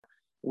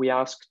we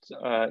asked,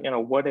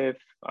 what if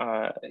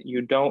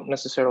you don't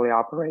necessarily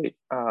operate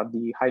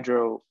the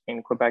hydro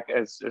in Quebec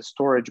as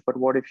storage, but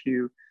what if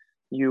you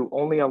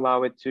only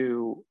allow it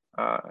to,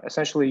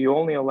 essentially you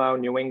only allow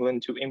New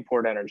England to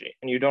import energy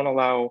and you don't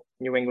allow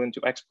New England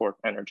to export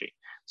energy.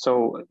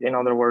 So in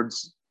other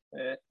words,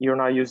 you're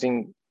not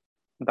using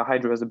the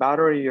hydro as a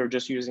battery, you're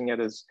just using it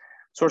as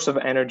source of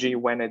energy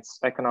when it's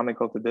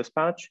economical to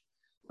dispatch.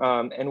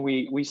 And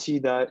we see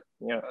that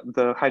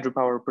the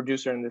hydropower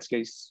producer in this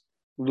case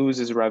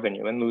loses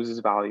revenue and loses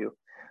value.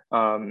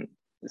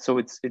 So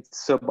it's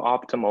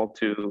suboptimal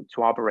to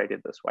operate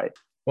it this way.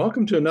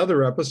 Welcome to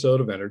another episode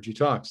of Energy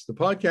Talks, the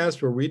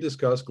podcast where we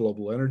discuss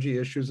global energy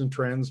issues and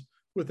trends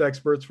with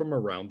experts from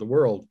around the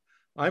world.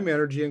 I'm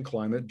energy and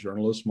climate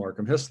journalist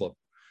Markham Hislop.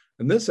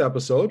 In this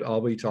episode, I'll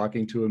be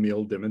talking to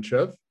Emil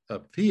Dimitrev, a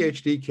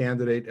PhD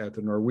candidate at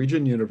the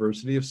Norwegian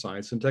University of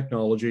Science and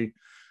Technology,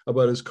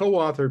 about his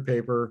co-authored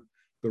paper,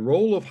 The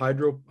Role of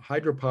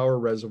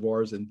Hydropower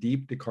Reservoirs in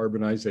Deep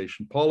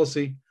Decarbonization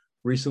Policy,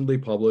 recently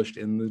published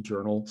in the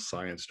journal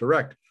Science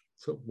Direct.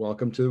 So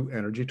welcome to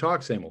Energy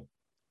Talks, Emil.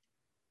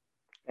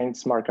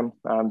 Thanks, Markham.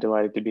 I'm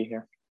delighted to be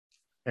here.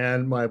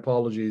 And my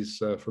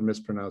apologies for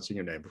mispronouncing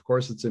your name. Of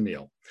course, it's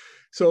Emil.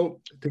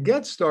 So to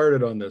get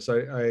started on this,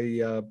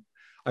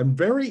 I'm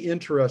very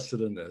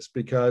interested in this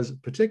because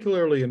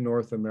particularly in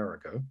North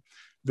America,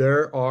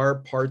 there are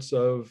parts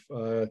of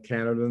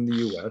Canada and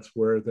the US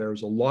where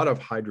there's a lot of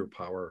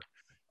hydropower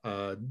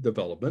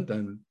development,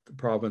 and the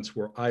province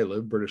where I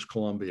live, British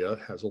Columbia,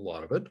 has a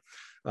lot of it.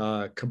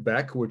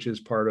 Quebec, which is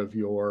part of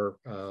your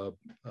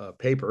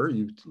paper,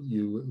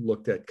 you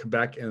looked at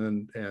Quebec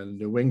and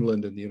New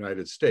England in the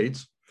United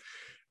States.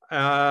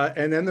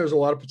 And then there's a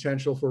lot of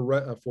potential for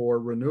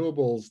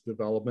renewables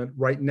development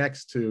right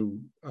next to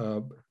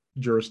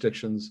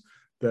jurisdictions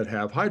that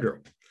have hydro.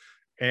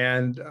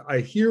 And I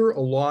hear a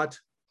lot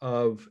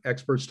of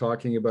experts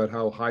talking about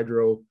how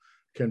hydro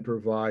can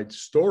provide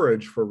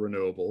storage for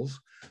renewables,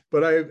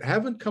 but I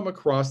haven't come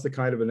across the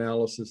kind of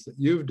analysis that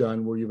you've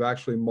done where you've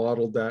actually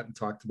modeled that and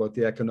talked about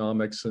the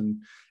economics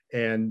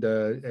and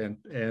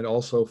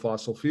also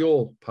fossil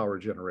fuel power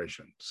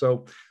generation.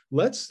 So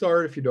let's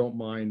start, if you don't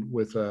mind,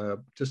 with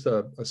just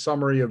a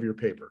summary of your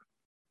paper.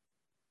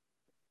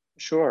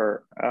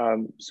 Sure.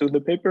 So the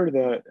paper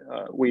that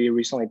we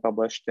recently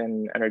published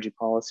in Energy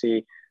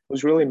Policy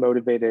was really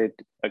motivated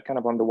kind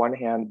of on the one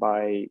hand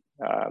by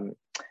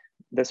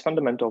this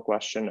fundamental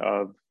question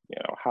of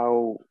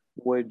how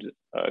would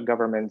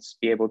governments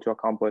be able to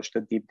accomplish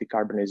the deep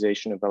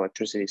decarbonization of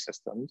electricity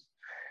systems.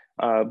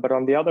 But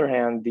on the other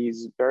hand,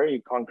 these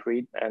very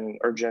concrete and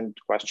urgent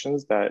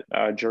questions that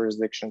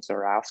jurisdictions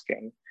are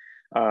asking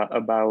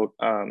about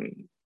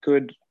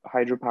could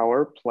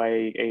hydropower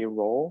play a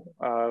role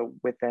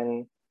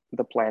within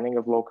the planning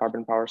of low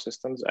carbon power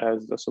systems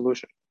as a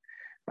solution?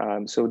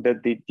 So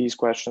that these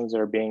questions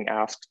are being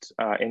asked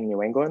in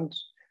New England,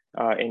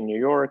 in New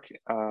York,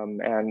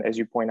 and as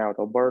you point out,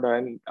 Alberta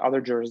and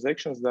other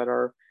jurisdictions that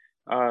are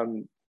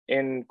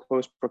in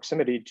close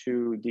proximity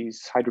to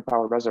these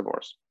hydropower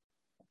reservoirs.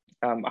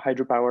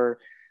 Hydropower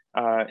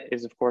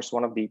is, of course,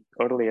 one of the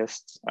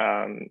earliest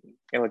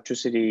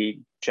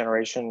electricity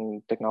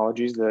generation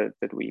technologies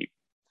that we've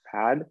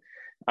had,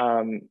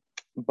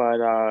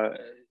 but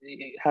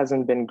it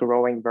hasn't been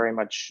growing very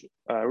much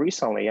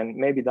recently, and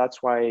maybe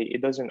that's why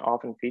it doesn't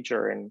often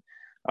feature in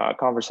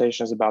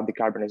conversations about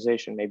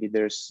decarbonization. Maybe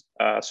there's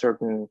a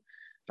certain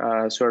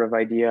sort of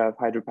idea of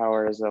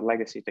hydropower as a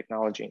legacy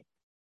technology.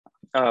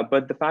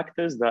 But the fact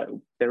is that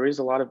there is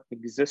a lot of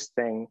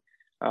existing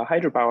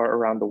hydropower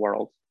around the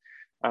world.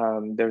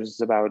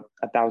 There's about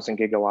 1,000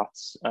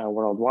 gigawatts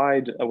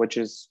worldwide, which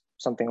is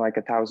something like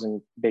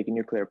 1,000 big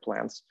nuclear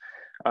plants.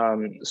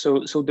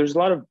 So there's a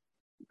lot of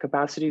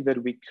capacity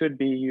that we could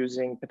be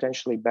using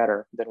potentially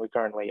better than we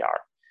currently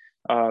are.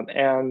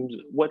 And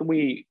what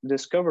we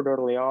discovered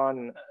early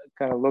on,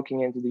 kind of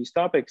looking into these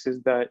topics,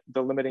 is that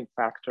the limiting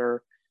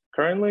factor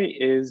currently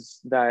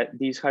is that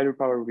these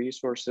hydropower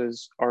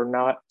resources are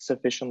not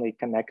sufficiently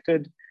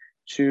connected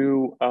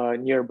to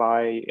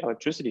nearby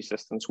electricity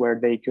systems where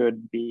they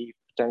could be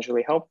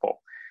potentially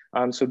helpful.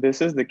 So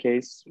this is the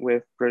case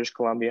with British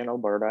Columbia and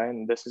Alberta,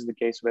 and this is the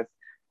case with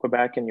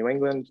Quebec and New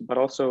England, but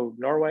also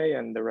Norway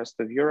and the rest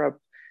of Europe,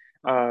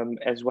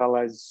 as well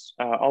as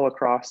all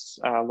across,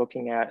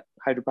 looking at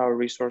hydropower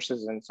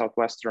resources in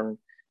southwestern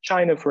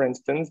China, for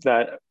instance,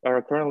 that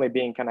are currently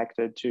being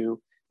connected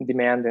to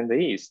demand in the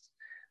East.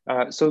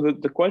 So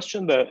the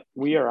question that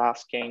we are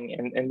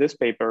asking in this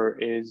paper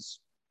is,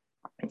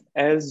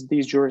 as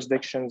these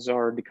jurisdictions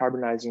are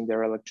decarbonizing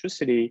their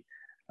electricity,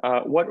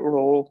 what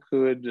role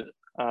could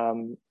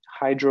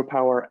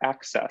hydropower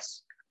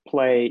access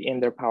play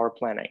in their power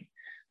planning?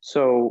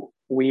 So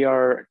we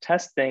are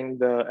testing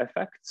the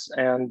effects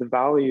and the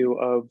value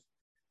of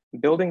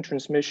building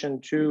transmission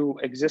to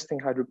existing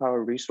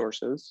hydropower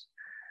resources,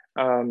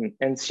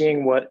 and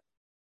seeing what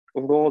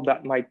role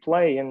that might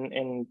play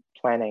in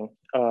planning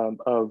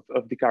of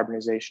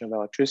decarbonization of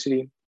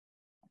electricity.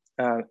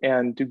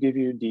 And to give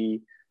you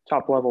the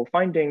top level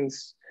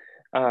findings,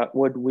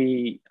 what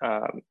we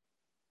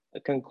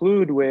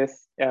conclude with,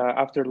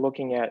 after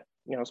looking at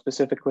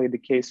specifically the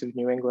case of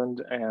New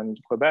England and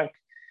Quebec,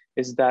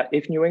 is that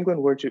if New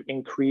England were to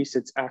increase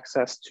its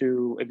access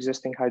to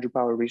existing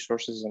hydropower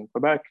resources in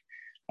Quebec,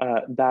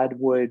 that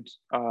would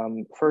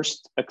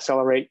first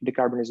accelerate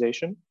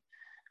decarbonization,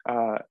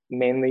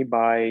 mainly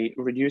by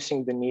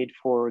reducing the need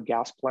for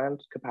gas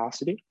plant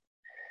capacity.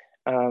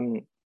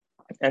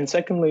 And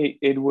secondly,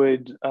 it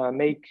would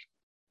make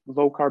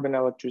low carbon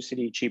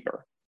electricity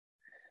cheaper.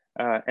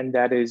 And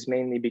that is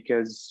mainly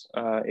because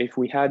if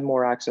we had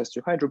more access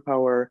to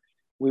hydropower,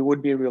 we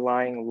would be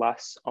relying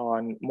less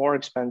on more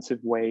expensive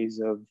ways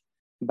of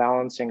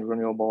balancing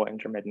renewable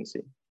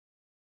intermittency.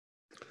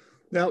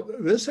 Now,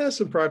 this has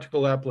some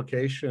practical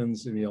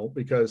applications, Emile,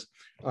 because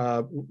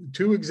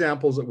two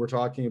examples that we're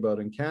talking about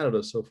in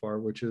Canada so far,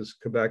 which is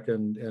Quebec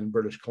and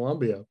British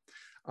Columbia,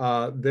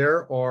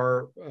 there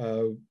are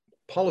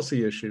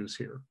policy issues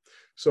here.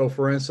 So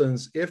for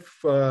instance, if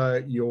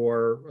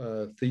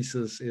your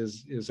thesis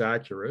is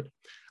accurate,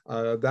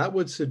 that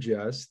would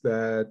suggest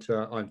that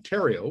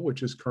Ontario,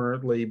 which is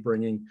currently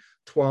bringing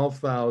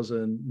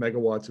 12,000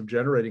 megawatts of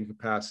generating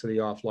capacity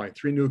offline,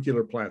 3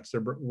 nuclear plants,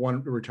 they're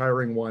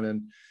retiring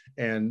one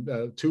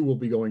and 2 will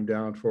be going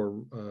down for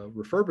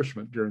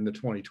refurbishment during the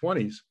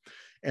 2020s.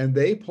 And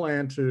they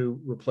plan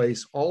to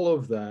replace all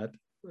of that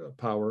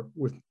power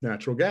with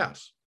natural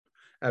gas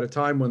at a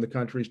time when the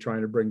country is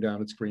trying to bring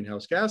down its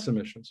greenhouse gas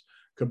emissions.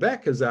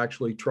 Quebec has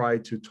actually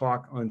tried to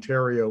talk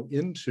Ontario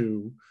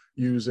into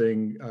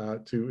using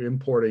to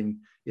importing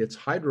its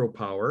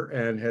hydropower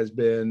and has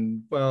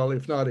been, well,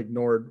 if not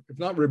ignored, if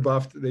not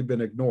rebuffed, they've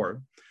been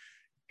ignored.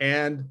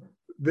 And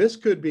this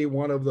could be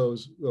one of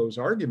those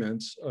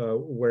arguments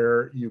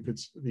where you could,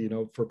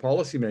 for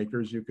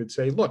policymakers, you could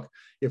say, look,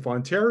 if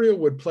Ontario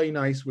would play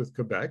nice with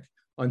Quebec,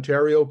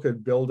 Ontario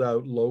could build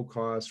out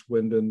low-cost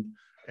wind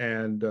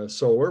and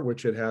solar,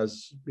 which it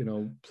has,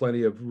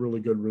 plenty of really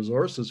good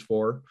resources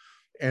for.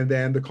 And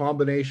then the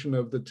combination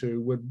of the two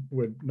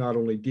would not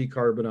only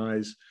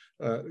decarbonize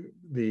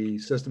the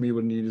system, you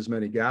wouldn't need as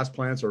many gas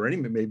plants or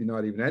maybe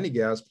not even any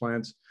gas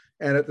plants,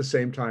 and at the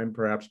same time,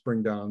 perhaps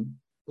bring down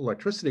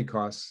electricity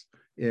costs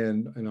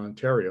in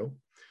Ontario.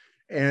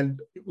 And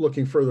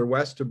looking further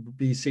west to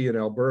BC and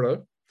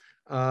Alberta,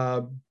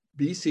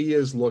 BC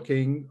is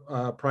looking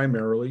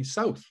primarily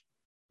south.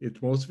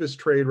 Most of its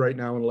trade right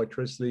now in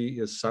electricity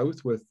is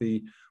south with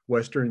the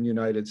Western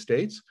United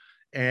States.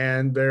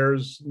 And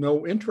there's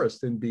no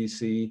interest in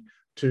BC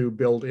to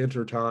build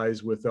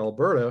interties with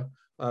Alberta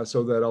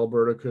so that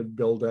Alberta could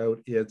build out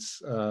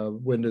its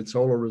wind and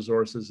solar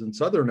resources in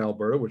southern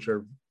Alberta, which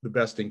are the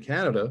best in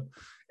Canada,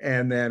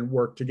 and then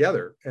work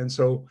together. And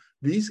so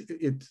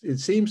it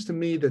seems to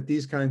me that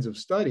these kinds of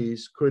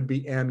studies could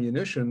be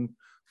ammunition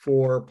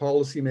for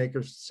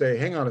policymakers to say,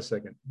 hang on a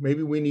second,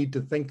 maybe we need to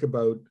think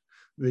about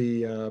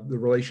the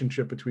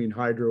relationship between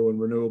hydro and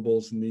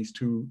renewables in these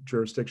two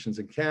jurisdictions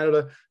in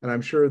Canada. And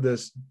I'm sure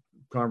this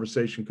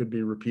conversation could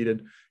be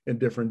repeated in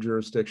different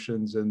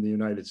jurisdictions in the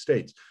United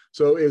States.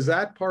 So is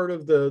that part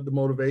of the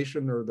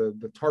motivation or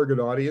the target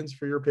audience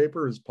for your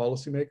paper is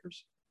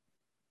policymakers?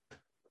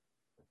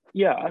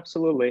 Yeah,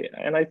 absolutely.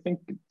 And I think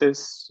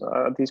these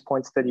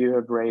points that you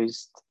have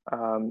raised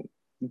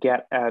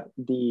get at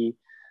the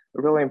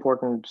really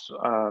important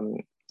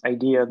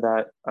idea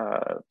that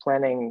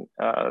planning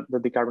the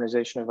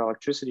decarbonization of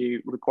electricity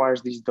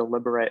requires these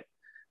deliberate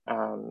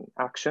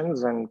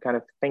actions and kind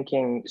of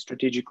thinking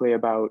strategically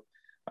about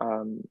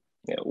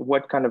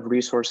what kind of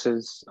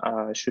resources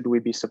should we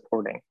be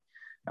supporting.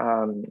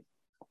 One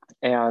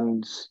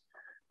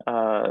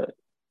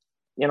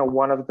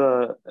of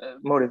the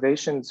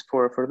motivations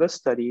for this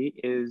study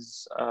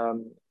is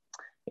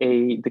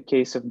the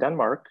case of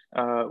Denmark,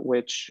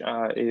 which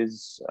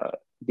is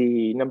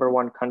the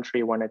 #1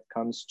 country when it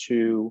comes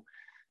to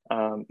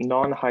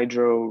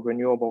non-hydro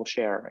renewable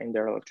share in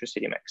their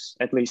electricity mix.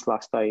 At least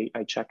last I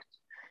checked,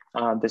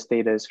 this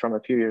data is from a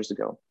few years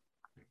ago.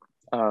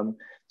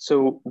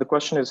 So the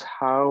question is,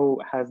 how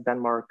has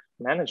Denmark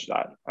managed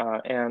that?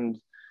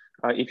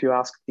 If you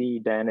ask the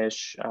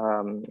Danish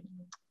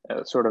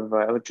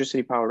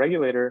electricity power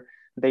regulator,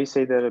 they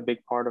say that a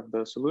big part of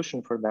the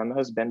solution for them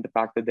has been the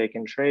fact that they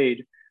can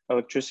trade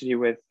electricity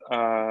with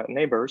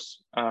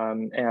neighbors.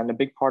 And a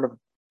big part of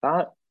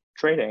that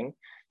trading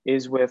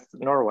is with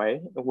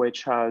Norway,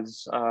 which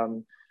has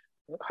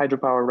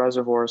hydropower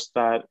reservoirs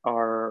that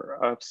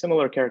are of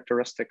similar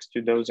characteristics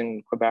to those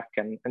in Quebec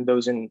and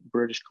those in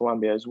British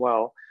Columbia as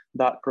well,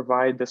 that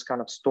provide this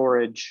kind of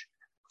storage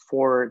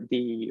for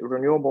the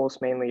renewables,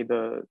 mainly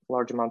the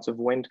large amounts of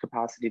wind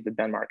capacity that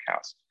Denmark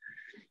has.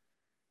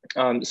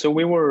 So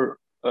we were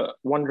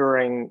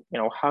wondering,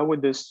 how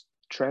would this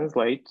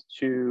translate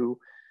to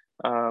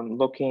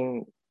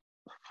looking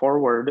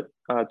forward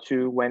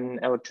to when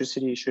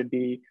electricity should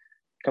be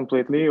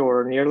completely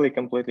or nearly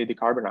completely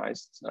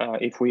decarbonized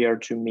if we are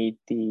to meet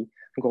the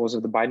goals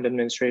of the Biden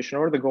administration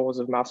or the goals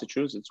of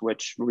Massachusetts,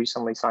 which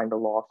recently signed a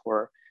law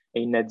for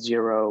a net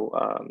zero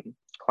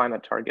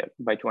climate target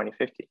by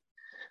 2050.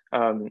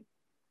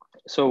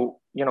 So,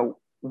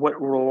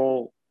 what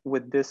role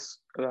with this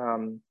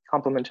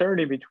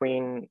complementarity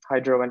between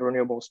hydro and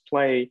renewables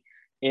play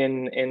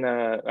in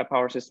a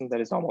power system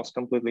that is almost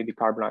completely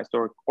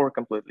decarbonized or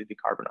completely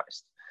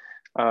decarbonized.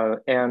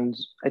 And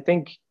I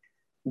think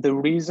the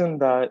reason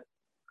that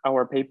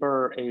our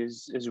paper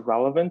is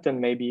relevant and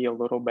maybe a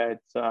little bit,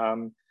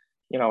 I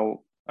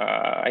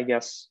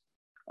guess,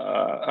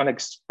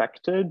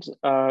 unexpected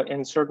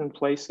in certain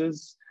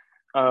places,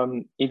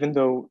 even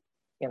though,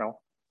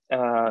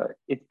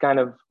 it kind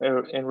of,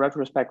 in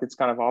retrospect, it's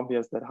kind of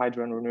obvious that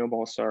hydro and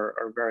renewables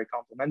are very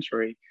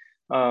complementary.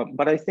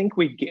 But I think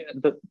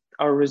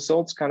our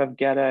results kind of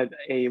get at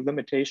a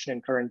limitation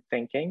in current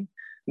thinking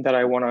that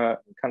I want to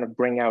kind of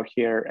bring out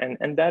here.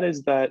 And that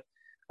is that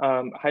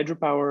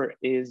hydropower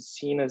is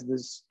seen as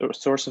this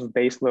source of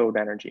baseload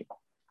energy.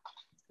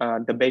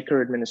 The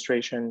Baker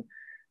administration,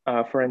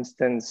 for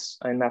instance,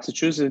 in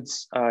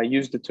Massachusetts,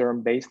 used the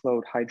term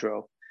baseload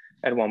hydro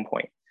at one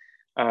point.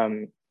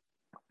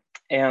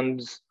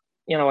 And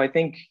I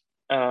think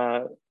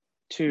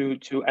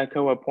to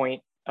echo a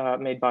point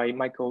made by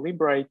Michael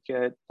Liebreich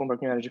at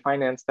Bloomberg New Energy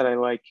Finance that I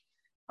like,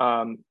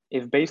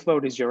 if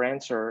baseload is your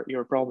answer,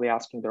 you're probably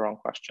asking the wrong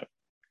question.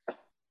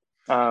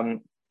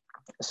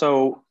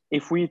 So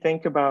if we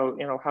think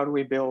about, how do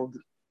we build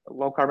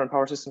low carbon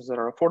power systems that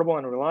are affordable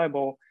and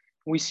reliable,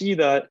 we see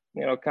that,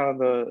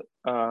 kind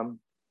of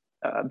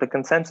the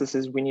consensus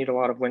is we need a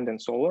lot of wind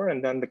and solar.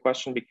 And then the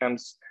question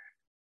becomes,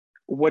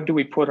 what do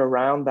we put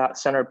around that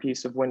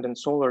centerpiece of wind and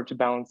solar to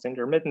balance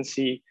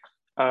intermittency?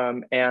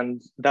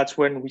 And that's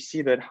when we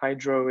see that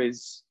hydro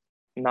is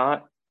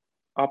not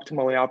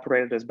optimally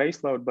operated as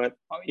baseload, but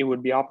it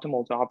would be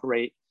optimal to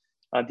operate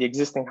the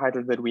existing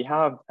hydro that we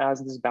have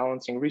as this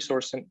balancing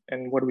resource.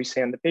 And what we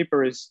say in the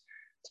paper is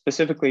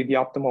specifically the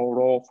optimal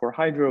role for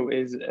hydro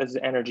is as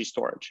energy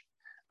storage.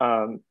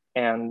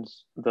 And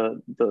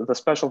the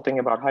special thing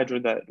about hydro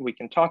that we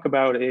can talk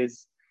about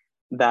is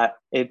that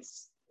it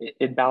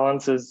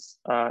balances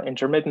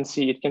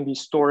intermittency. It can be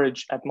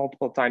storage at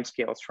multiple time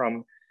scales,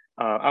 from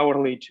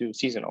hourly to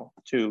seasonal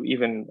to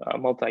even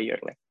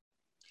multi-yearly.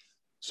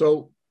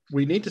 So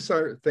we need to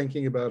start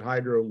thinking about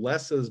hydro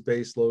less as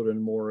baseload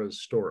and more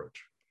as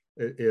storage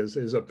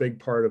is a big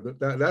part of it.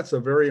 That's a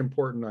very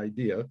important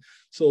idea.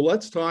 So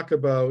let's talk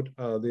about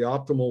the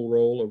optimal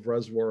role of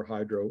reservoir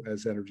hydro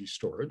as energy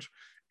storage.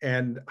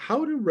 And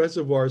how do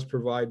reservoirs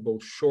provide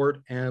both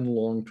short and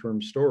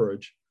long-term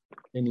storage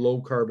in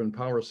low carbon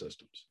power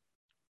systems?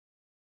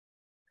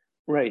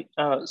 Right.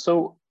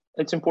 So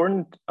it's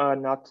important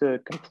not to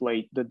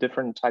conflate the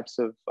different types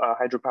of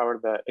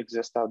hydropower that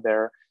exist out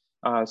there.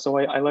 So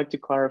I like to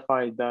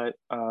clarify that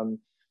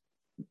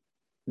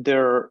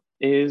there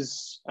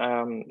is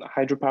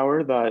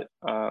hydropower that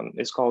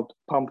is called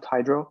pumped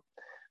hydro,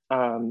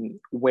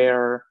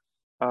 where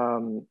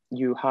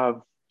you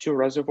have two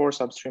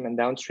reservoirs, upstream and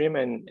downstream,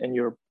 and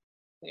you're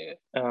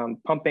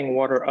pumping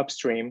water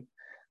upstream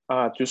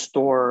to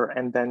store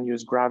and then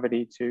use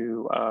gravity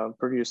to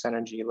produce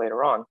energy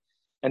later on.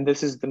 And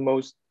this is the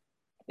most,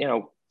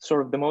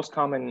 sort of the most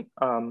common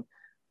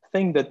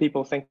thing that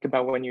people think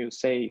about when you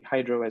say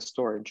hydro as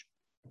storage.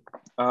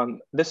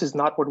 This is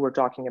not what we're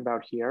talking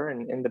about here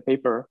in the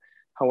paper.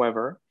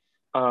 However,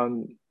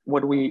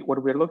 what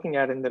we're looking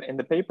at in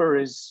the paper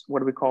is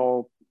what we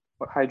call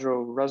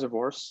hydro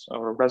reservoirs,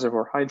 or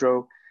reservoir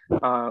hydro,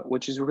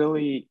 which is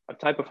really a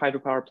type of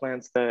hydropower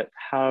plants that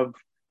have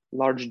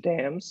large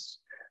dams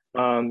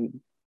behind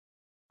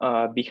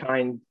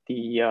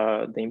the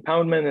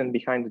impoundment and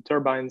behind the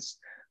turbines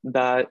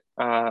that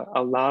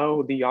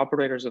allow the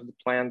operators of the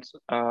plant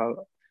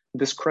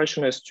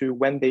discretion as to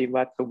when they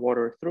let the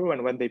water through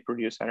and when they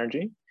produce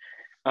energy.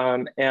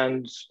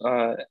 And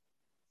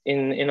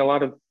in a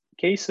lot of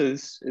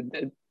cases,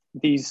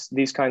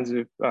 these kinds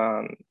of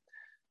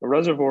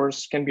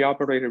reservoirs can be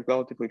operated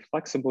relatively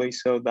flexibly,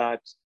 so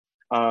that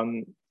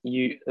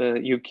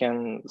you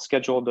can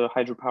schedule the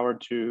hydropower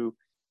to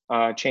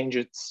change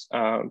its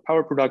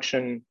power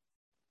production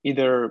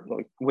either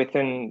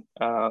within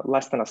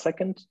less than a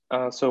second.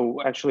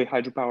 So actually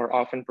hydropower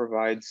often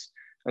provides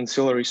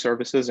ancillary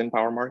services in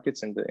power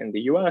markets in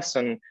the US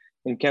and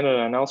in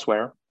Canada and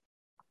elsewhere.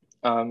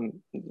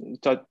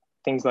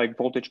 Things like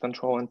voltage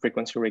control and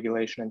frequency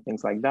regulation and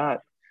things like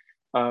that.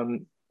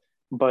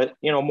 But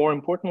more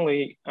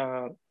importantly,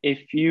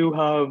 if you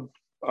have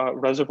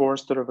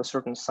reservoirs that are of a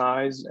certain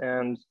size,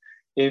 and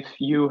if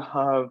you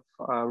have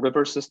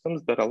river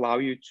systems that allow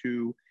you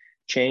to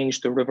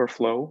change the river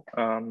flow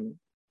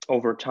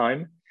over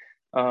time,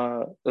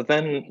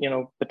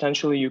 then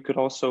potentially you could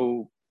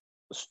also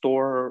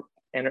store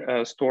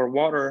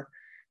water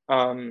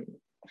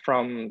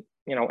from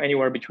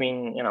anywhere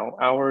between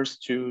hours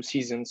to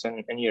seasons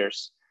and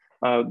years.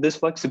 This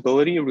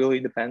flexibility really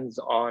depends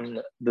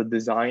on the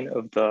design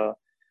of the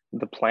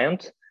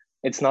plant.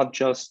 It's not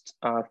just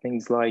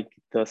things like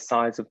the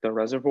size of the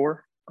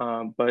reservoir,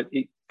 but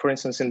for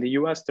instance, in the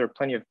US, there are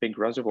plenty of big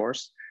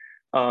reservoirs.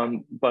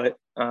 But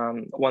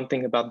one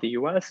thing about the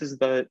US is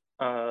that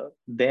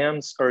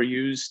dams are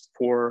used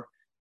for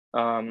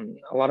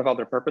a lot of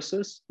other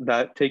purposes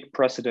that take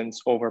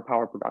precedence over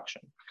power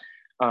production.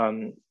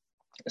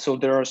 So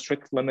there are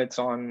strict limits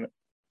on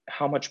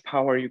how much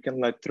power you can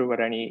let through at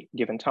any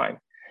given time.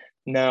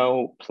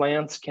 Now,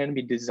 plants can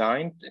be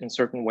designed in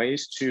certain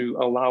ways to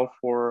allow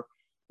for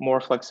more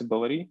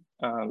flexibility.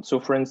 So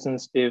for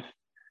instance, if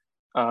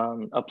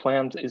a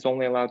plant is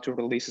only allowed to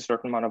release a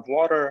certain amount of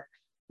water,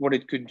 what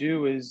it could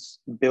do is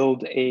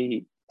build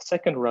a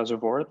second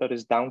reservoir that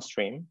is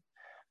downstream.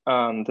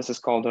 This is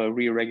called a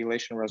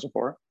re-regulation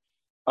reservoir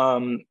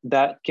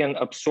that can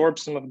absorb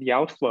some of the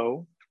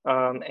outflow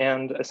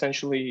and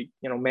essentially,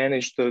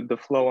 manage the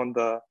flow on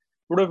the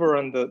river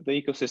and the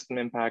ecosystem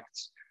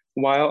impacts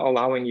while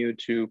allowing you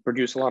to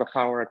produce a lot of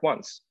power at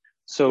once.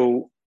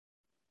 So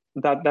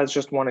that's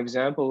just one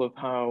example of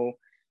how,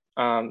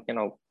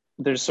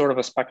 there's sort of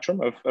a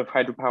spectrum of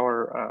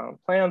hydropower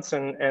plants,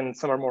 and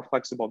some are more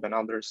flexible than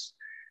others.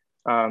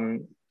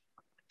 And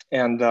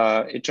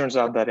it turns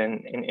out that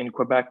in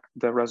Quebec,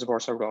 the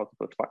reservoirs are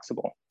relatively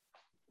flexible.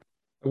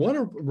 I want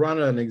to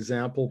run an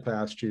example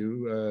past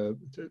you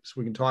so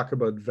we can talk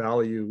about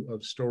value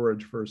of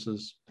storage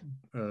versus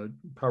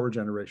power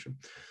generation.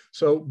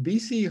 So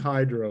BC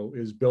Hydro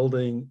is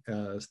building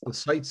the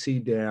Site C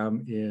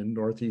dam in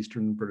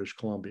northeastern British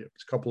Columbia.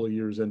 It's a couple of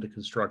years into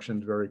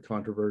construction, very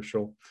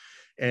controversial.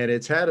 And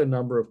it's had a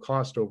number of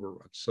cost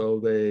overruns. So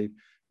the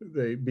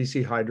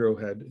BC Hydro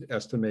had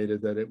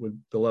estimated that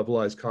the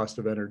levelized cost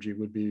of energy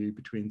would be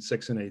between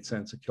 6 and 8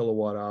 cents a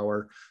kilowatt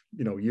hour,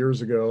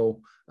 years ago.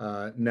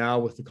 Now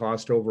with the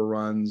cost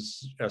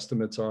overruns,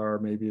 estimates are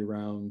maybe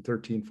around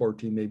 13,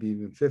 14, maybe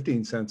even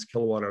 15 cents a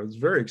kilowatt hour. It's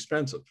very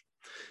expensive.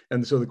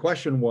 And so the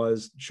question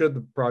was, should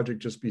the project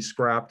just be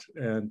scrapped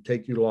and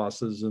take your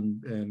losses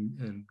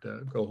and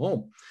go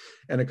home?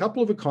 And a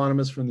couple of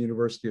economists from the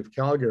University of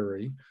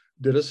Calgary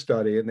did a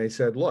study, and they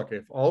said, look,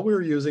 if all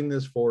we're using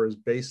this for is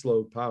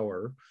baseload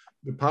power,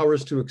 the power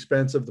is too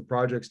expensive, the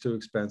project's too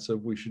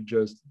expensive,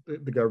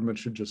 the government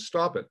should just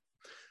stop it.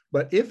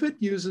 But if it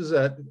uses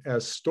it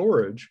as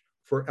storage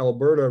for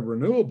Alberta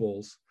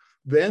renewables,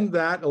 then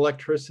that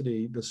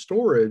electricity, the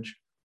storage,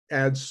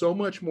 adds so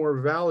much more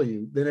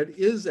value, then it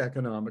is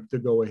economic to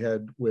go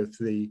ahead with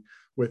the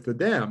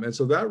dam. And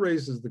so that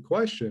raises the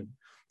question,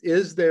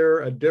 is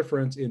there a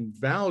difference in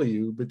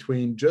value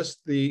between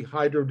just the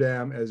hydro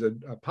dam as a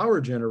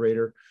power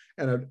generator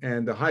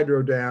and the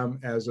hydro dam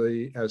as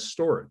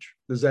storage?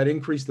 Does that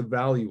increase the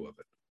value of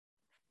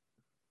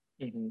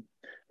it? Mm-hmm.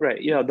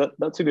 Right. Yeah,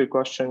 that's a good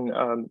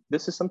question.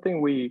 This is something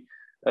we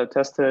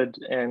tested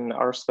in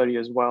our study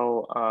as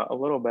well a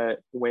little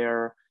bit,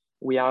 where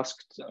we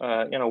asked,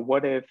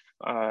 what if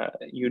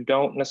you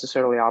don't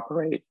necessarily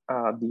operate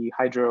the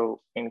hydro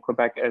in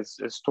Quebec as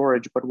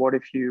storage, but what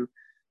if you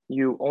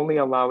only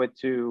allow it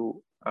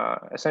to,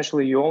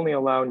 essentially you only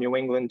allow New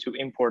England to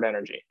import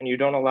energy and you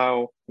don't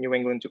allow New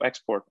England to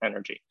export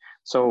energy.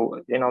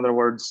 So in other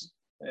words,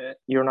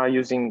 you're not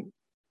using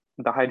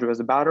the hydro as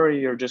a battery,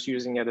 you're just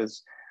using it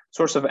as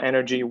source of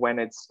energy when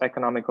it's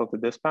economical to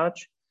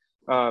dispatch.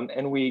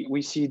 And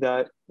we see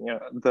that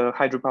the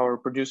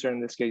hydropower producer in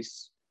this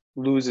case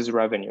loses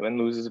revenue and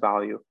loses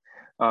value.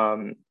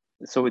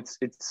 So it's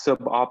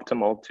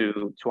suboptimal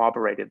to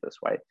operate it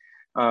this way.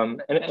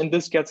 And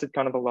this gets at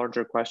kind of a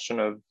larger question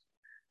of,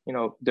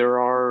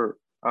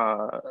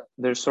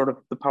 there's sort of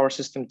the power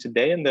system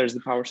today and there's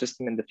the power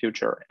system in the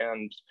future.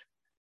 And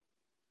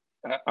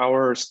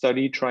our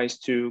study tries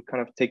to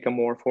kind of take a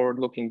more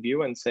forward-looking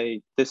view and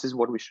say, this is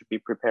what we should be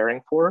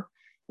preparing for.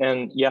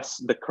 And yes,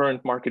 the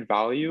current market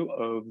value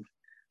of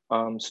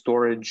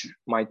storage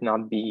might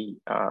not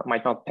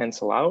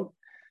pencil out.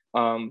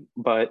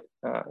 But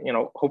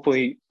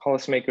hopefully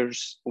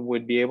policymakers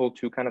would be able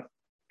to kind of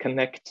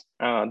connect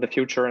the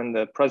future and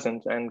the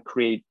present and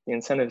create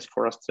incentives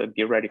for us to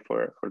be ready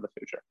for the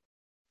future.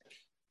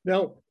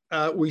 Now,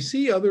 we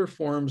see other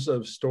forms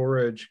of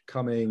storage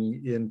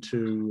coming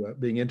into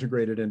being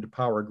integrated into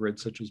power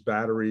grids, such as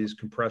batteries,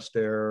 compressed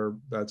air,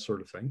 that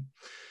sort of thing.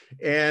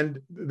 And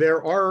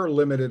there are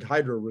limited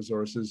hydro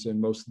resources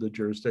in most of the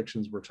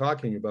jurisdictions we're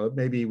talking about,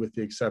 maybe with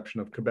the exception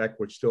of Quebec,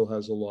 which still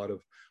has a lot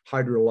of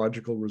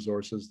hydrological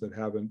resources that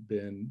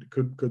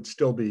could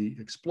still be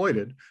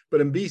exploited.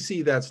 But in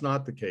BC, that's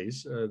not the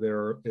case.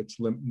 It's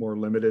more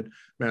limited.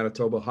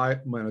 Manitoba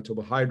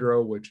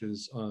Hydro, which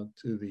is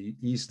to the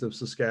east of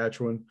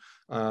Saskatchewan,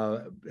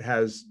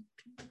 has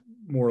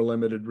more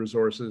limited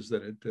resources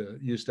than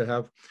it used to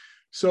have.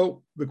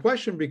 So the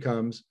question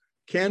becomes,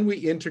 can we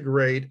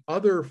integrate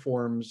other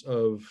forms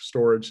of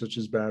storage, such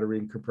as battery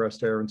and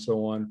compressed air and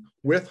so on,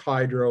 with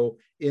hydro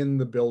in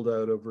the build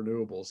out of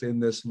renewables, in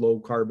this low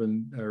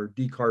carbon or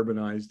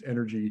decarbonized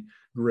energy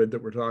grid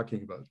that we're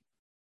talking about?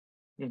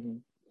 Mm-hmm.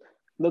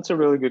 That's a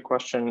really good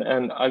question.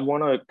 And I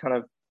want to kind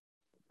of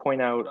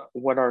point out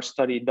what our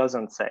study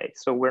doesn't say.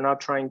 So we're not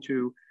trying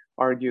to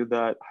argue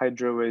that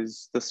hydro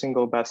is the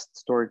single best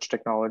storage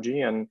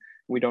technology and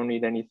we don't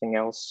need anything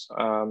else,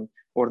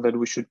 or that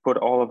we should put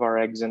all of our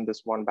eggs in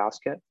this one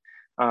basket.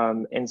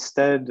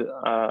 Instead,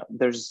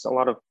 there's a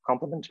lot of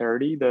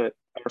complementarity that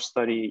our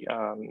study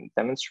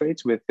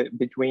demonstrates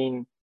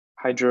between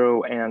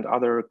hydro and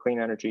other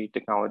clean energy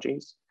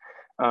technologies.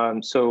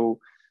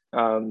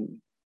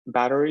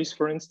 batteries,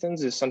 for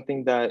instance, is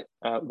something that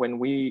when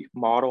we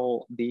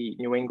model the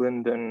New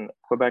England and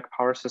Quebec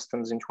power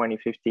systems in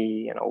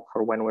 2050,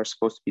 for when we're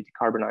supposed to be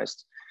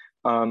decarbonized,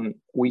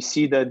 we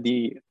see that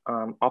the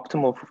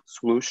optimal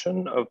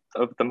solution of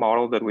the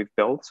model that we've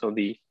built, so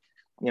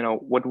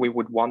what we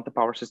would want the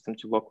power system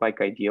to look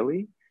like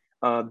ideally,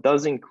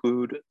 does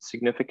include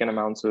significant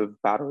amounts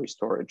of battery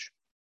storage.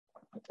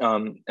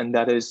 And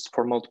that is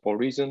for multiple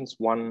reasons.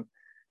 One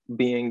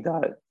being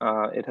that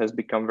it has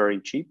become very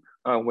cheap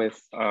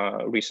with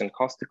recent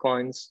cost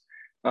declines.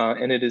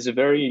 And it is a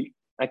very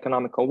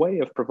economical way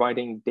of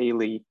providing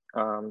daily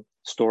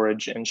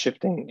storage and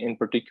shifting, in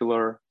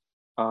particular,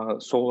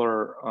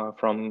 solar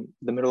from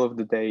the middle of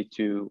the day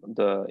to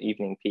the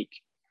evening peak.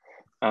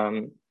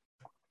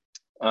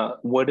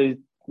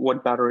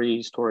 What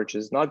battery storage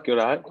is not good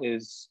at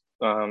is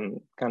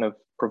kind of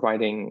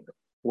providing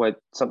what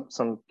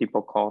some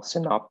people call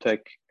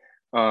synoptic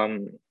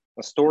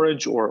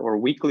storage or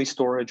weekly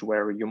storage,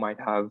 where you might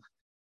have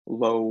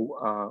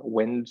low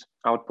wind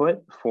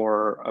output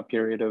for a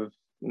period of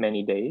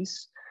many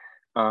days.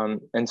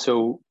 And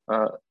so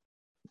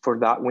for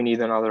that, we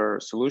need another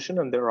solution,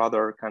 and there are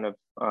other kind of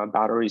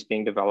batteries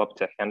being developed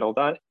to handle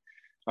that.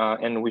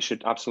 And we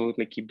should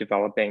absolutely keep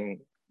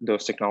developing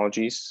those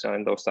technologies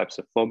and those types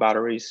of flow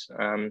batteries.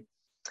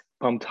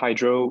 Pumped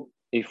hydro,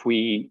 if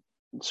we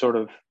sort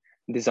of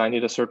design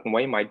it a certain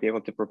way, might be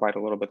able to provide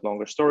a little bit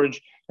longer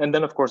storage. And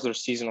then of course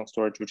there's seasonal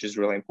storage, which is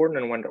really important,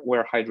 and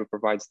where hydro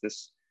provides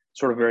this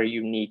sort of very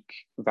unique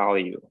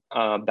value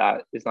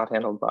that is not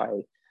handled by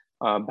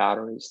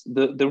batteries.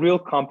 The real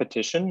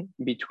competition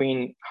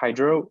between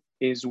hydro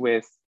is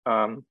with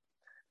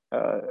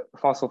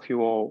fossil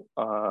fuel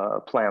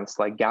plants,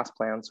 like gas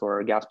plants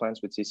or gas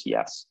plants with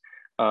CCS.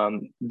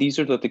 These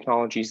are the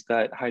technologies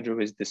that hydro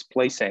is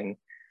displacing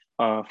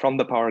from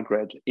the power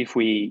grid if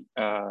we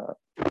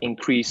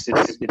increase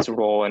its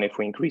role and if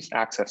we increase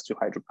access to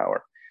hydropower.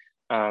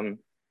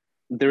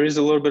 There is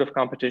a little bit of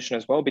competition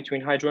as well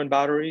between hydro and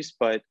batteries,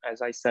 but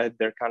as I said,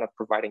 they're kind of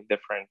providing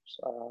different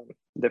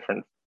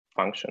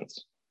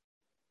functions.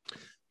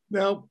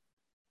 Now,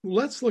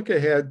 let's look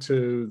ahead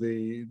to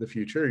the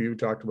future. You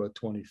talked about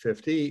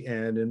 2050,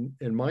 and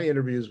in my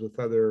interviews with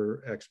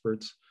other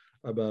experts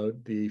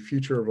about the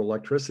future of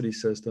electricity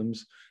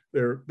systems,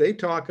 they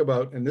talk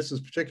about, and this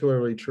is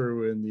particularly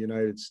true in the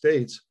United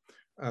States,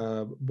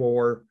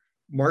 more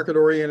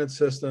market-oriented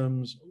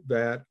systems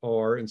that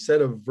are,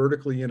 instead of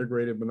vertically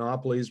integrated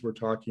monopolies, we're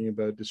talking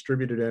about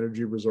distributed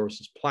energy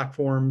resources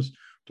platforms,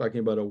 talking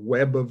about a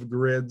web of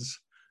grids.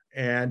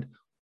 And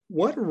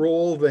what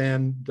role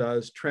then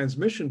does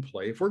transmission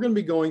play? If we're going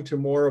to be going to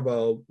more of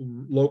a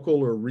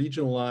local or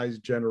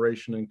regionalized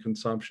generation and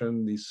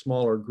consumption, these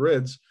smaller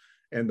grids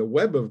and the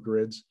web of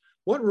grids,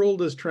 what role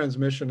does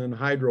transmission and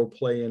hydro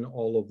play in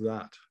all of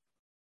that?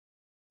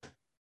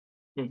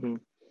 Mm-hmm.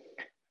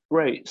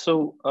 Right.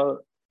 So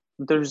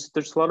there's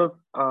a lot of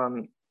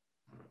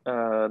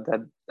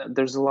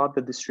there's a lot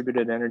that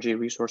distributed energy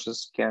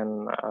resources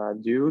can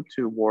do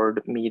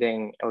toward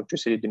meeting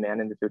electricity demand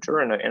in the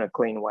future in a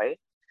clean way.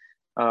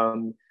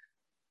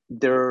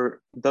 There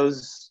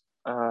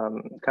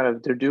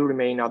do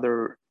remain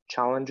other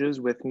challenges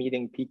with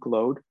meeting peak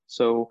load.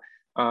 So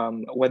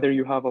whether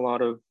you have a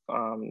lot of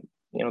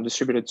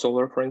distributed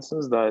solar, for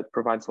instance, that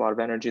provides a lot of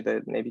energy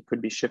that maybe could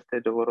be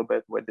shifted a little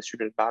bit with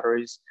distributed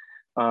batteries,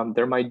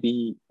 there might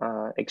be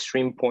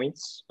extreme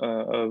points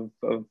of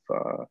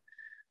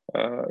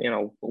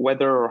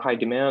weather or high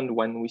demand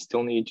when we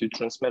still need to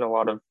transmit a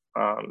lot of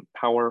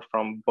power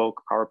from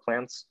bulk power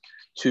plants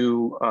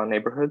to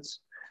neighborhoods.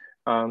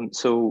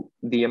 So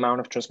the amount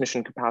of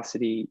transmission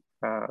capacity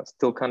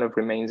still kind of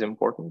remains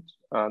important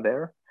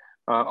there.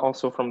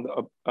 Also from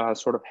the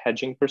sort of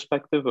hedging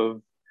perspective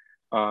of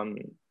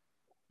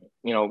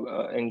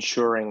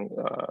ensuring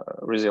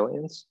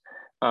resilience.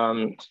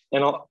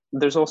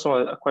 There's also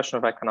a question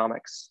of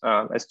economics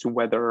as to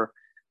whether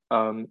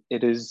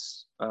it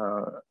is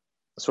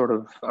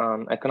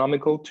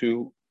economical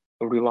to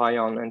rely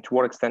on, and to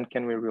what extent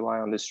can we rely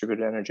on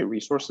distributed energy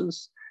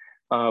resources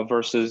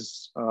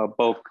versus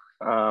bulk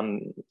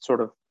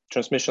sort of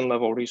transmission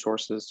level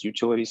resources,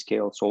 utility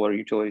scale, solar,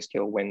 utility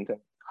scale, wind, and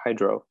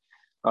hydro,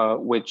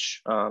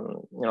 which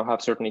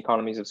have certain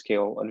economies of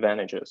scale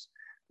advantages.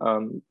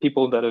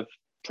 People that have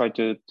tried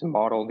to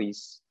model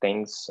these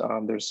things,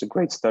 there's a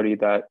great study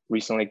that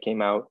recently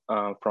came out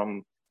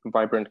from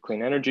Vibrant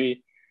Clean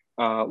Energy,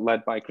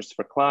 led by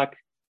Christopher Clack,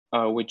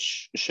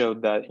 which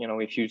showed that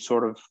if you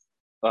sort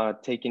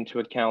of take into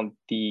account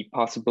the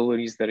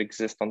possibilities that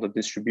exist on the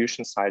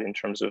distribution side in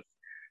terms of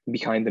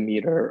behind the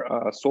meter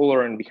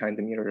solar and behind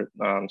the meter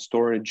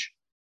storage,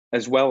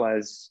 as well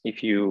as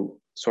if you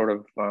sort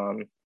of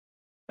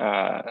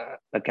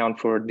account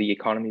for the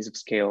economies of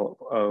scale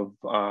of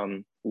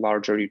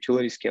larger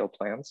utility scale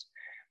plants,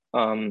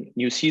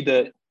 you see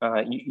that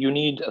you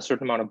need a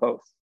certain amount of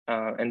both,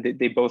 and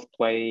they both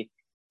play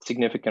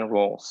significant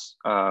roles.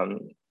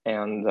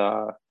 And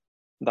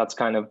that's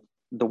kind of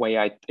the way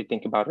I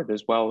think about it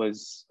as well.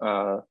 Is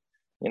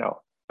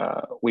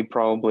we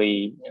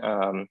probably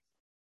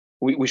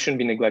we shouldn't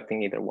be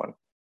neglecting either one.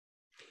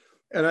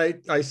 And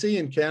I see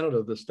in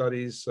Canada the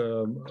studies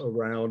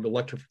around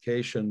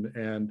electrification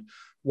and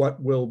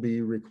what will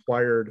be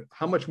required,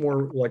 how much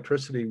more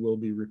electricity will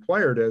be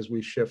required as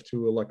we shift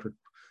to electric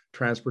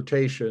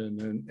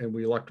transportation and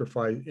we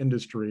electrify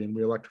industry and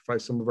we electrify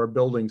some of our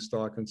building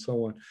stock and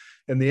so on.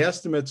 And the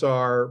estimates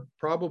are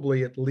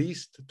probably at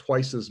least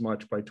twice as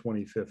much by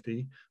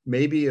 2050,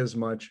 maybe as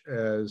much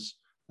as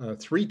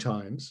 3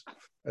 times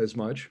as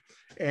much.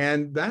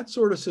 And that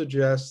sort of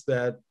suggests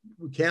that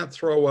we can't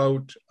throw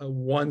out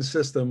one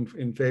system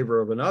in favor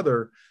of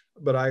another,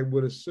 but I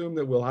would assume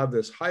that we'll have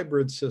this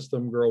hybrid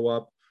system grow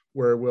up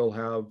where we'll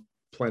have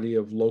plenty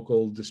of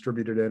local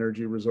distributed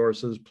energy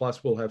resources,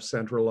 plus we'll have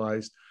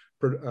centralized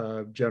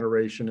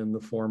generation in the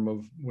form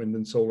of wind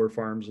and solar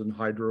farms and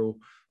hydro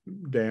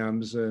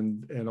dams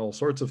and all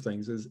sorts of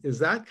things. Is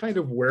that kind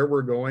of where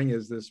we're going?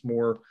 Is this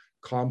more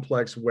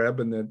complex web,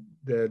 and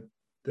that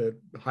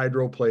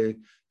hydro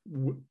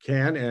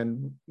can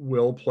and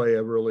will play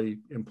a really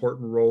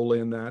important role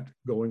in that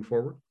going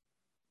forward?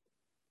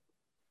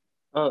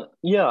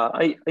 Yeah,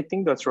 I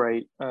think that's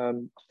right.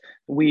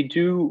 We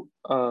do,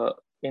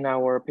 in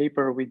our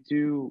paper, we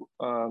do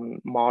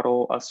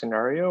model a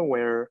scenario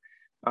where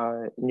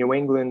New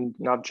England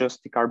not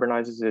just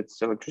decarbonizes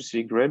its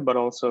electricity grid, but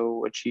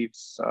also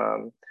achieves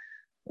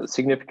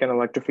significant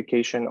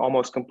electrification,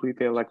 almost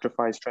completely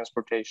electrifies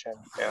transportation,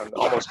 and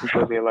almost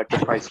completely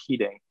electrifies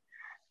heating.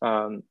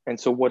 And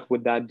so what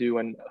would that do,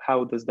 and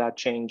how does that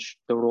change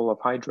the role of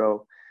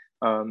hydro?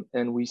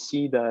 And we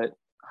see that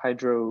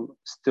hydro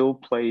still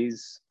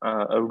plays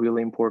a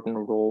really important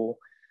role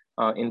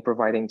in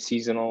providing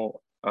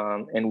seasonal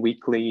and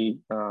weekly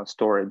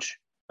storage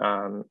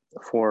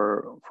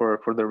for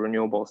the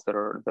renewables that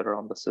are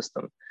on the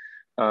system.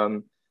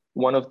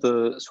 One of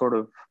the sort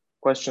of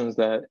questions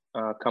that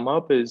come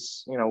up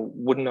is,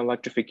 wouldn't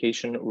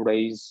electrification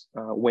raise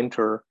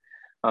winter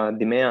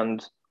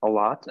demand a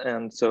lot?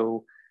 And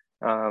so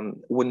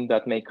wouldn't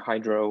that make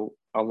hydro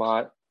a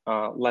lot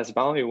less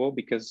valuable,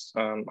 because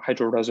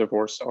hydro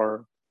reservoirs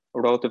are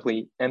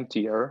relatively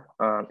emptier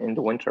in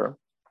the winter.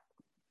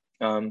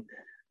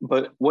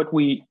 But what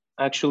we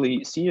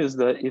actually see is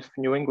that if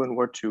New England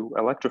were to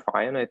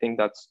electrify, and I think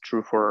that's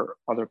true for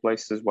other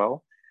places as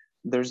well,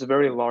 there's a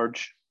very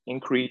large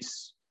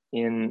increase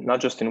in not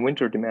just in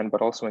winter demand,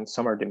 but also in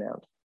summer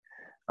demand.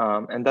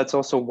 And that's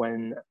also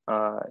when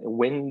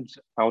wind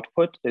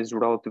output is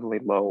relatively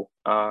low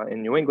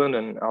in New England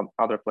and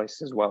other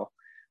places as well.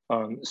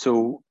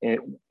 So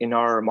in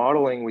our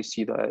modeling, we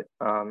see that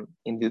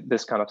in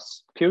this kind of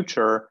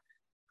future,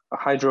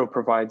 hydro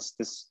provides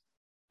this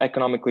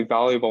economically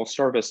valuable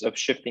service of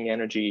shifting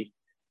energy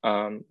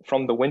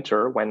from the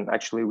winter, when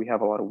actually we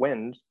have a lot of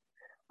wind,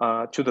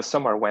 to the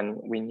summer when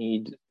we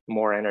need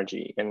more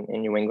energy in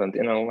New England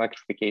in an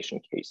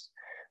electrification case.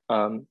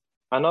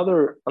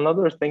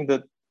 Another thing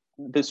that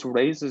this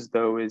raises,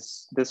 though,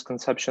 is this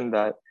conception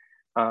that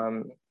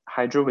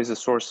hydro is a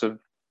source of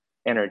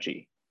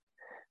energy.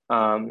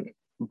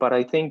 But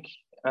I think,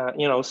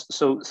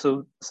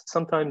 so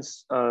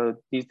sometimes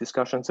these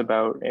discussions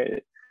about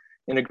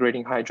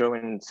integrating hydro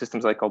in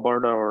systems like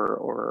Alberta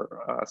or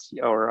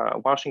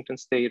Washington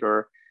State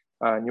or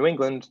New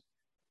England,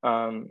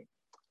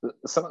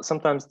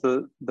 sometimes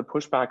the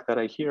pushback that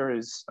I hear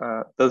is,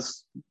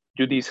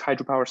 do these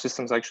hydropower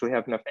systems actually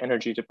have enough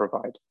energy to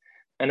provide?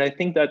 And I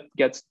think that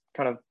gets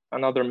kind of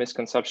another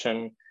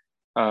misconception,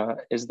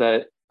 is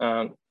that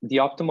the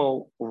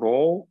optimal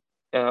role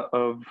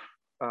of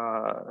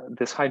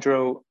this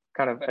hydro,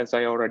 kind of, as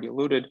I already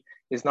alluded,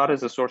 is not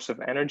as a source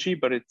of energy,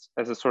 but it's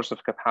as a source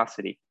of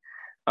capacity.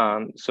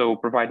 So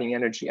providing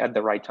energy at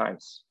the right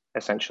times,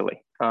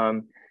 essentially.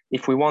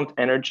 If we want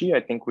energy,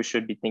 I think we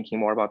should be thinking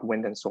more about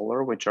wind and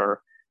solar, which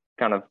are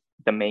kind of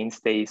the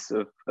mainstays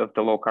of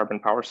the low carbon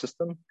power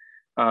system.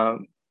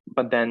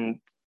 But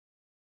then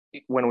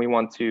when we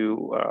want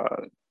to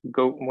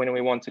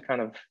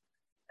kind of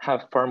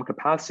have firm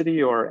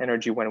capacity or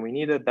energy when we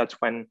need it, that's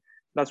when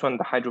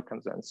the hydro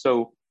comes in.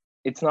 So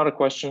it's not a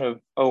question of,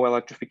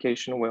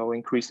 electrification will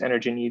increase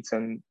energy needs,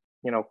 and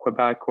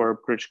Quebec or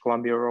British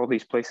Columbia or all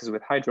these places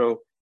with hydro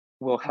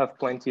will have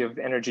plenty of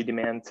energy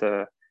demand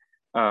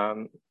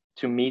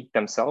to meet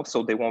themselves,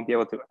 so they won't be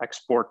able to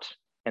export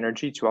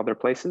energy to other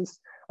places.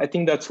 I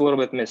think that's a little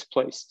bit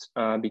misplaced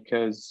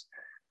because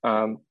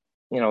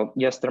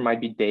yes, there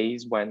might be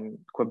days when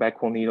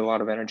Quebec will need a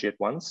lot of energy at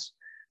once,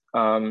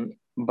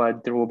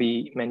 but there will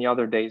be many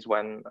other days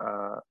when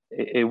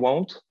it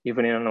won't,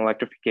 even in an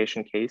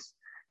electrification case,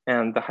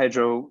 and the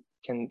hydro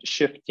can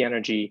shift the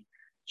energy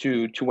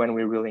to when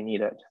we really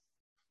need it.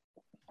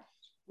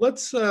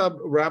 Let's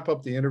wrap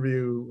up the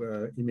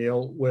interview,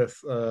 Emil, with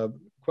a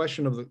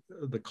question of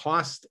the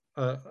cost,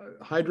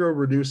 hydro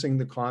reducing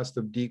the cost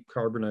of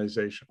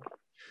decarbonization.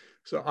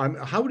 So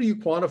how do you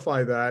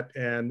quantify that,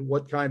 and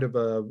what kind of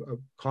a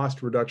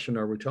cost reduction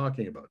are we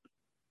talking about?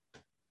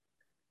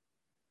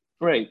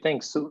 Right,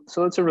 thanks. So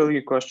that's a really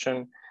good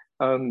question.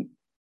 The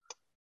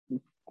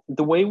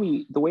way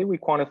we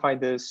quantify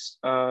this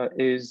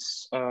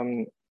is,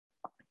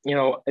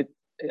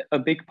 a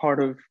big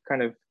part of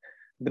kind of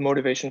the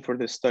motivation for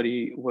this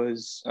study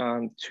was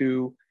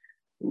to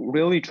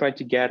really try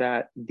to get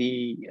at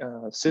the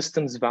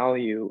system's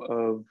value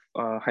of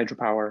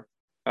hydropower,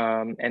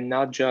 and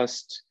not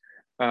just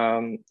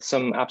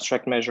some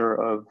abstract measure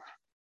of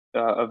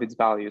its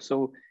value.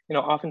 So,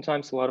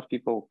 oftentimes a lot of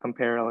people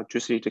compare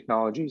electricity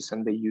technologies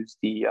and they use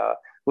the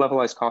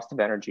levelized cost of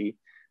energy,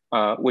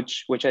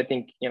 which I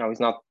think, is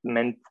not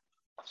meant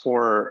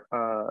for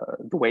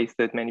the ways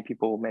that many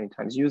people many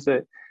times use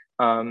it.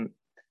 And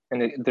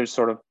there's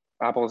sort of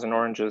apples and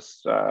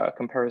oranges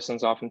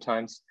comparisons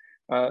oftentimes.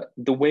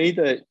 The way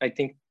that I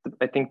think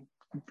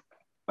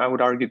I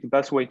would argue the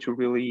best way to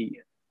really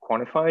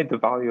quantify the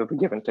value of a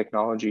given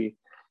technology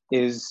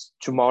is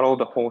to model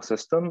the whole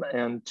system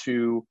and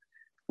to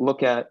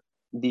look at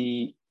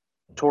the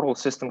total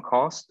system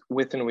cost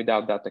with and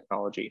without that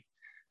technology.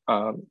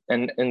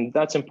 And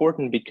that's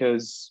important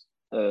because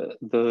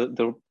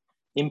the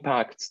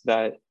impacts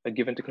that a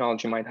given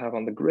technology might have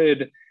on the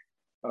grid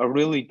are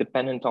really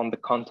dependent on the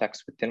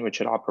context within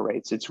which it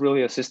operates. It's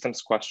really a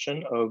systems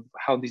question of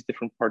how these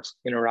different parts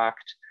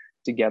interact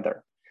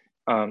together.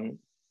 And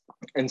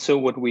so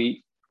what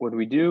we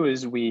do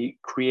is we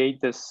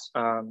create this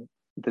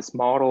this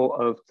model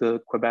of the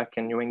Quebec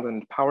and New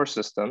England power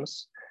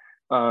systems,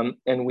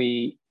 and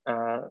we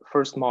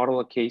first model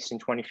a case in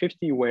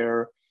 2050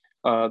 where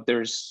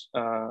there's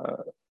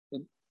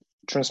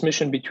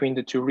transmission between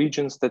the two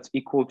regions that's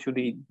equal to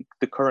the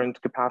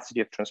current capacity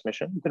of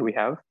transmission that we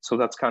have. So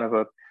that's kind of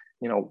a,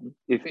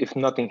 if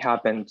nothing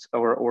happened,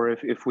 or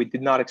if we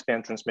did not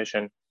expand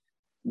transmission,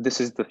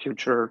 this is the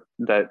future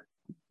that,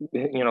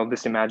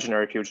 this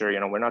imaginary future,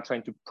 we're not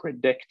trying to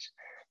predict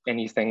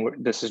anything.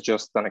 This is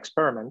just an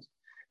experiment.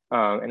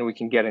 And we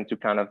can get into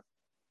kind of,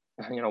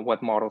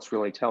 what models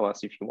really tell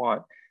us if you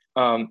want.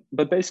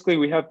 But basically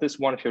we have this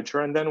one future,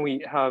 and then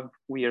we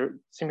are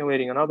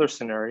simulating another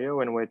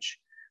scenario in which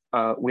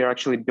we are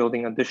actually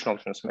building additional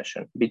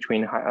transmission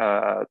between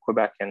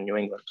Quebec and New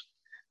England.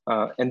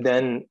 And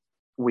then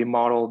we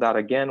model that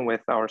again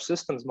with our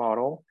systems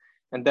model,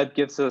 and that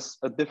gives us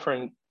a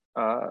different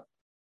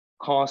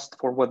cost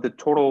for what the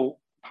total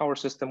power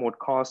system would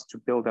cost to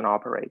build and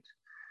operate.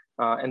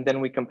 And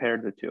then we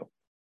compared the two.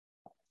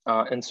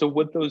 And so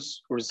what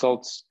those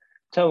results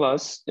tell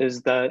us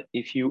is that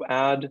if you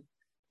add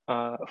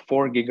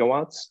 4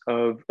 gigawatts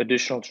of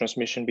additional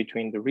transmission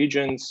between the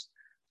regions,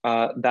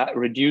 that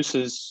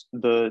reduces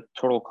the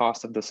total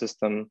cost of the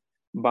system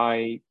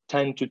by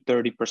 10 to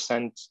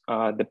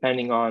 30%,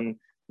 depending on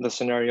the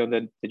scenario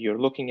that you're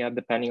looking at,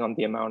 depending on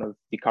the amount of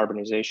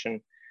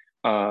decarbonization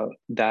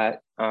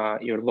that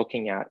you're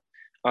looking at.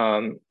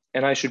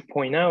 And I should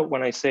point out,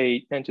 when I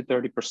say 10 to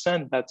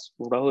 30%, that's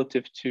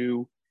relative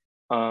to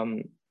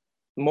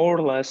more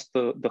or less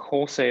the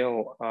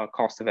wholesale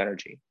cost of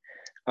energy.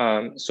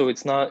 So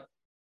it's not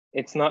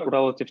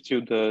relative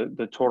to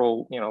the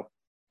total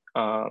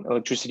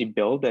electricity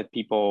bill that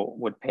people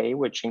would pay,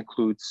 which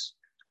includes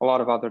a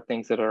lot of other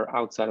things that are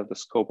outside of the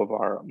scope of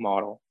our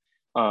model.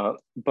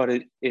 But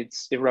it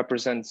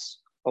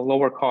represents a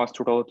lower cost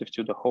relative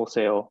to the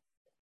wholesale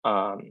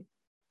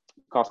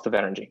cost of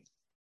energy.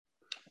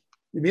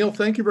 Emil,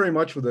 thank you very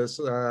much for this.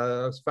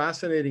 It's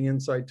fascinating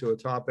insight to a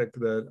topic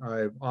that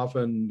I've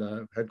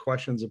often had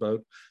questions about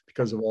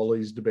because of all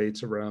these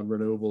debates around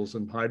renewables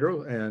and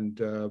hydro, and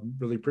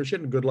really appreciate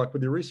it, and good luck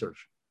with your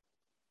research.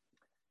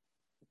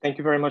 Thank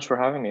you very much for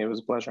having me. It was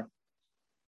a pleasure.